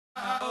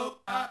You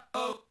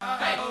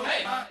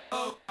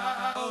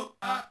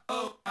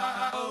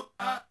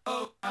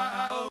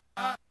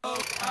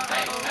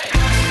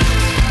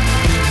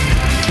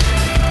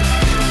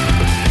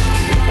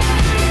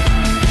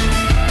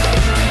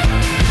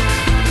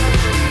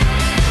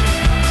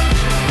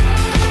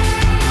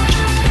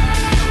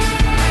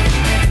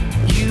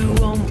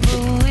won't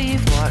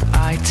believe what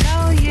I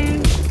tell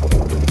you.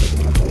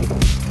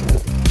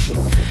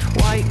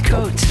 White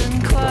coats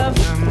and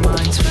clever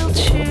minds will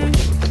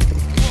choose.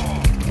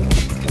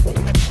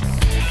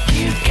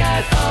 You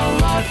get a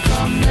lot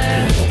from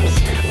this.